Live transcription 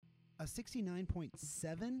A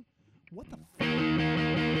 69.7? What the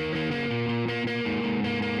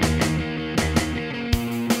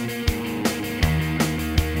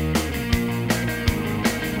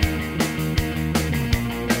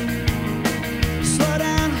Slow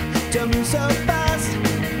down, don't move so fast.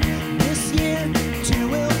 This year too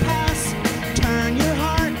will pass. Turn your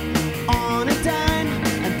heart on a dime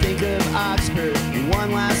and think of Oxford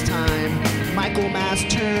one last time. Michaelmas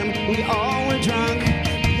term, we all were drunk.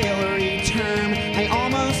 Hillary term, I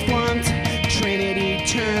almost flunked. Trinity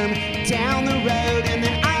term, down the road, and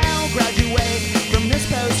then I'll graduate from this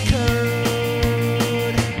postcode.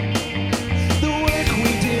 The work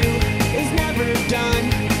we do is never done.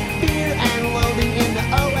 Fear and loathing in the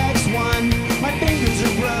OX1. My fingers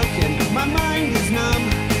are broken, my mind is numb.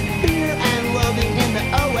 Fear and loathing in the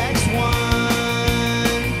OX1.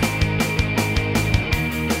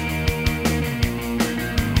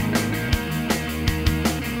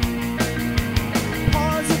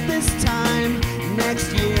 Pause at this time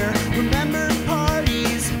next year. Remember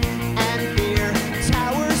parties and fear.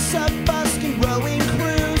 Towers, sub-busk, and rowing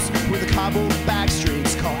crews where the cobbled back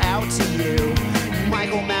streets call out to you.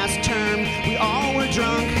 Michaelmas term, we all were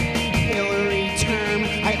drunk. Hillary term,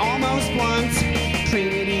 I almost flunked.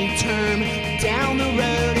 Trinity term, down the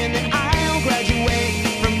road, and then I'll graduate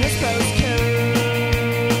from this postcode.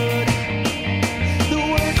 The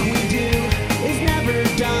work we do is never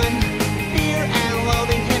done. Fear and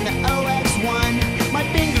loathing in the OX1. My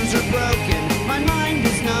fingers are broken, my mind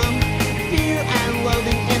is numb. Fear and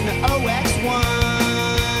loathing in the OX1.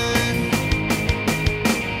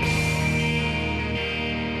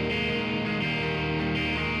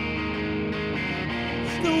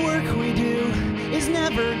 The work we do is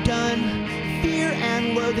never done. Fear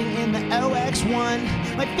and loathing in the OX1.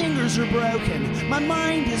 My fingers are broken, my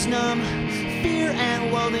mind is numb. Fear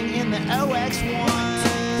and loathing in the OX1.